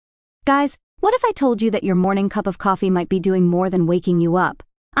Guys, what if I told you that your morning cup of coffee might be doing more than waking you up?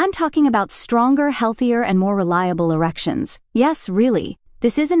 I'm talking about stronger, healthier, and more reliable erections. Yes, really.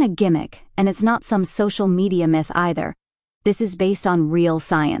 This isn't a gimmick, and it's not some social media myth either. This is based on real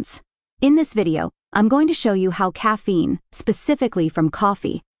science. In this video, I'm going to show you how caffeine, specifically from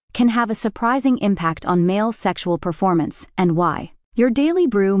coffee, can have a surprising impact on male sexual performance, and why. Your daily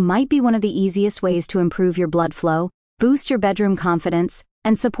brew might be one of the easiest ways to improve your blood flow, boost your bedroom confidence,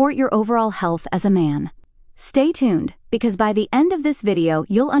 and support your overall health as a man. Stay tuned, because by the end of this video,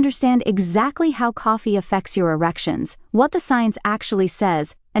 you'll understand exactly how coffee affects your erections, what the science actually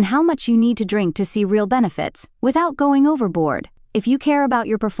says, and how much you need to drink to see real benefits, without going overboard. If you care about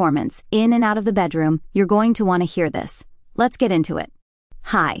your performance, in and out of the bedroom, you're going to want to hear this. Let's get into it.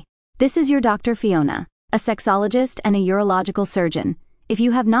 Hi, this is your Dr. Fiona, a sexologist and a urological surgeon. If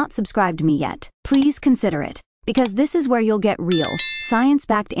you have not subscribed to me yet, please consider it, because this is where you'll get real,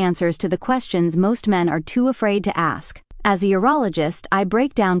 science-backed answers to the questions most men are too afraid to ask. As a urologist, I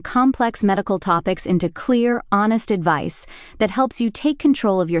break down complex medical topics into clear, honest advice that helps you take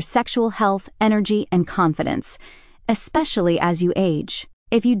control of your sexual health, energy, and confidence, especially as you age.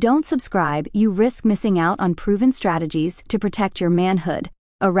 If you don't subscribe, you risk missing out on proven strategies to protect your manhood,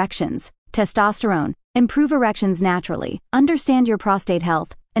 erections, testosterone, improve erections naturally, understand your prostate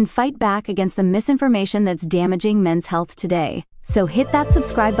health, and fight back against the misinformation that's damaging men's health today. So hit that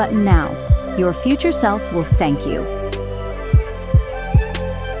subscribe button now. Your future self will thank you.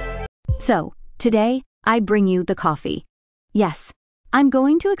 So, today, I bring you the coffee. Yes, I'm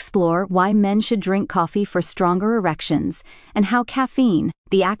going to explore why men should drink coffee for stronger erections, and how caffeine,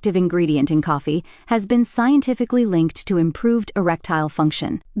 the active ingredient in coffee, has been scientifically linked to improved erectile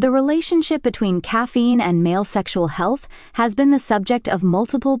function. The relationship between caffeine and male sexual health has been the subject of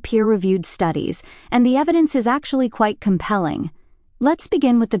multiple peer-reviewed studies, and the evidence is actually quite compelling. Let's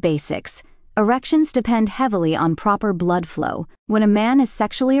begin with the basics. Erections depend heavily on proper blood flow. When a man is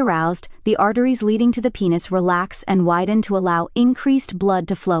sexually aroused, the arteries leading to the penis relax and widen to allow increased blood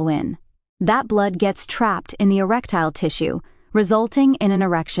to flow in. That blood gets trapped in the erectile tissue, resulting in an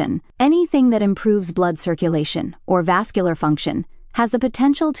erection. Anything that improves blood circulation, or vascular function, has the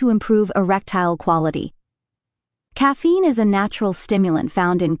potential to improve erectile quality. Caffeine is a natural stimulant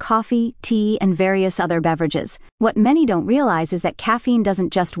found in coffee, tea, and various other beverages. What many don't realize is that caffeine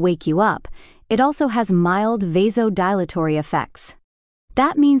doesn't just wake you up, it also has mild vasodilatory effects.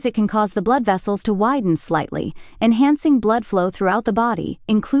 That means it can cause the blood vessels to widen slightly, enhancing blood flow throughout the body,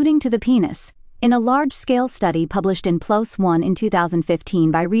 including to the penis. In a large-scale study published in PLoS One in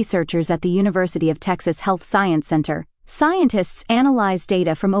 2015 by researchers at the University of Texas Health Science Center, scientists analyzed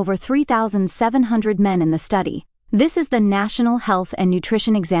data from over 3,700 men in the study. This is the National Health and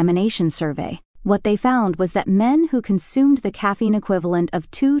Nutrition Examination Survey. What they found was that men who consumed the caffeine equivalent of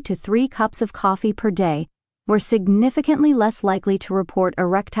 2 to 3 cups of coffee per day were significantly less likely to report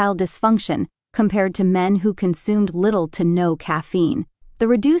erectile dysfunction compared to men who consumed little to no caffeine. The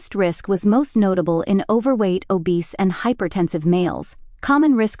reduced risk was most notable in overweight, obese, and hypertensive males,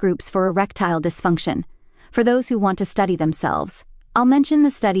 common risk groups for erectile dysfunction. For those who want to study themselves, I'll mention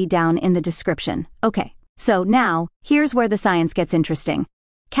the study down in the description. Okay. So now, here's where the science gets interesting.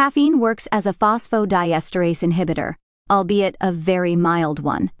 Caffeine works as a phosphodiesterase inhibitor, albeit a very mild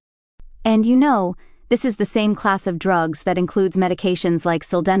one. And you know, this is the same class of drugs that includes medications like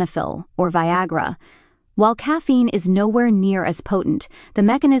sildenafil or Viagra. While caffeine is nowhere near as potent, the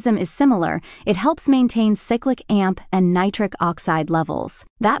mechanism is similar. It helps maintain cyclic AMP and nitric oxide levels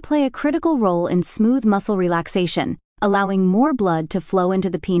that play a critical role in smooth muscle relaxation, allowing more blood to flow into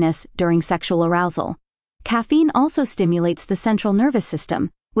the penis during sexual arousal. Caffeine also stimulates the central nervous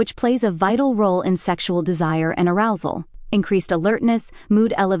system, which plays a vital role in sexual desire and arousal. Increased alertness,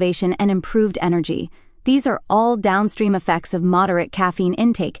 mood elevation, and improved energy. These are all downstream effects of moderate caffeine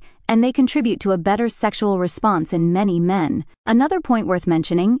intake, and they contribute to a better sexual response in many men. Another point worth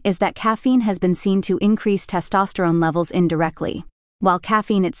mentioning is that caffeine has been seen to increase testosterone levels indirectly. While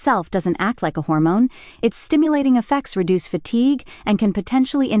caffeine itself doesn't act like a hormone, its stimulating effects reduce fatigue and can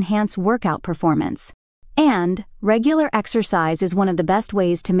potentially enhance workout performance. And regular exercise is one of the best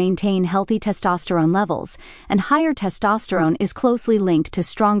ways to maintain healthy testosterone levels, and higher testosterone is closely linked to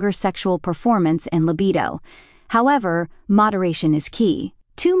stronger sexual performance and libido. However, moderation is key.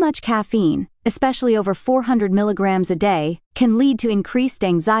 Too much caffeine, especially over 400 milligrams a day, can lead to increased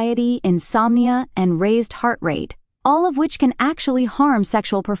anxiety, insomnia, and raised heart rate, all of which can actually harm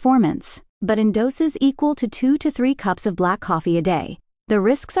sexual performance. But in doses equal to 2 to 3 cups of black coffee a day, the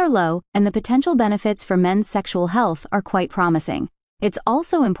risks are low, and the potential benefits for men's sexual health are quite promising. It's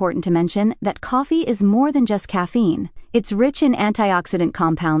also important to mention that coffee is more than just caffeine. It's rich in antioxidant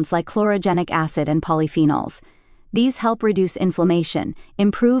compounds like chlorogenic acid and polyphenols. These help reduce inflammation,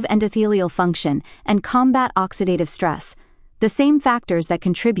 improve endothelial function, and combat oxidative stress, the same factors that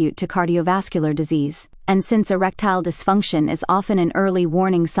contribute to cardiovascular disease. And since erectile dysfunction is often an early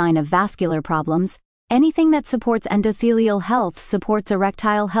warning sign of vascular problems, anything that supports endothelial health supports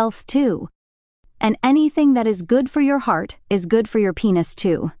erectile health too. And anything that is good for your heart is good for your penis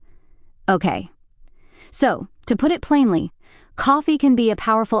too. Okay. So, to put it plainly, coffee can be a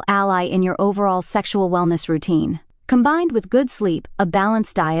powerful ally in your overall sexual wellness routine. Combined with good sleep, a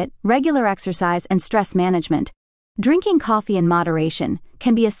balanced diet, regular exercise, and stress management, drinking coffee in moderation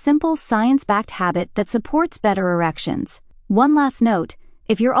can be a simple science-backed habit that supports better erections. One last note,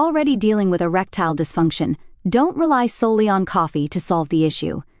 if you're already dealing with erectile dysfunction, don't rely solely on coffee to solve the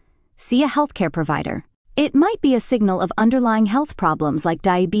issue. See a healthcare provider. It might be a signal of underlying health problems like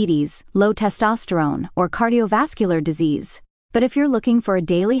diabetes, low testosterone, or cardiovascular disease. But if you're looking for a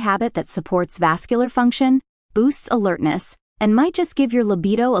daily habit that supports vascular function, boosts alertness, and might just give your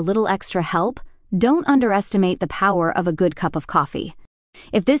libido a little extra help, don't underestimate the power of a good cup of coffee.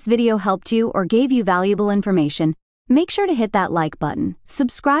 If this video helped you or gave you valuable information, make sure to hit that like button,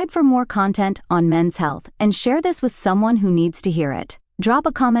 subscribe for more content on men's health, and share this with someone who needs to hear it. Drop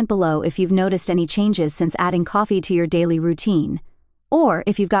a comment below if you've noticed any changes since adding coffee to your daily routine, or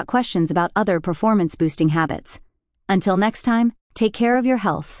if you've got questions about other performance-boosting habits. Until next time, take care of your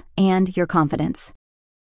health and your confidence.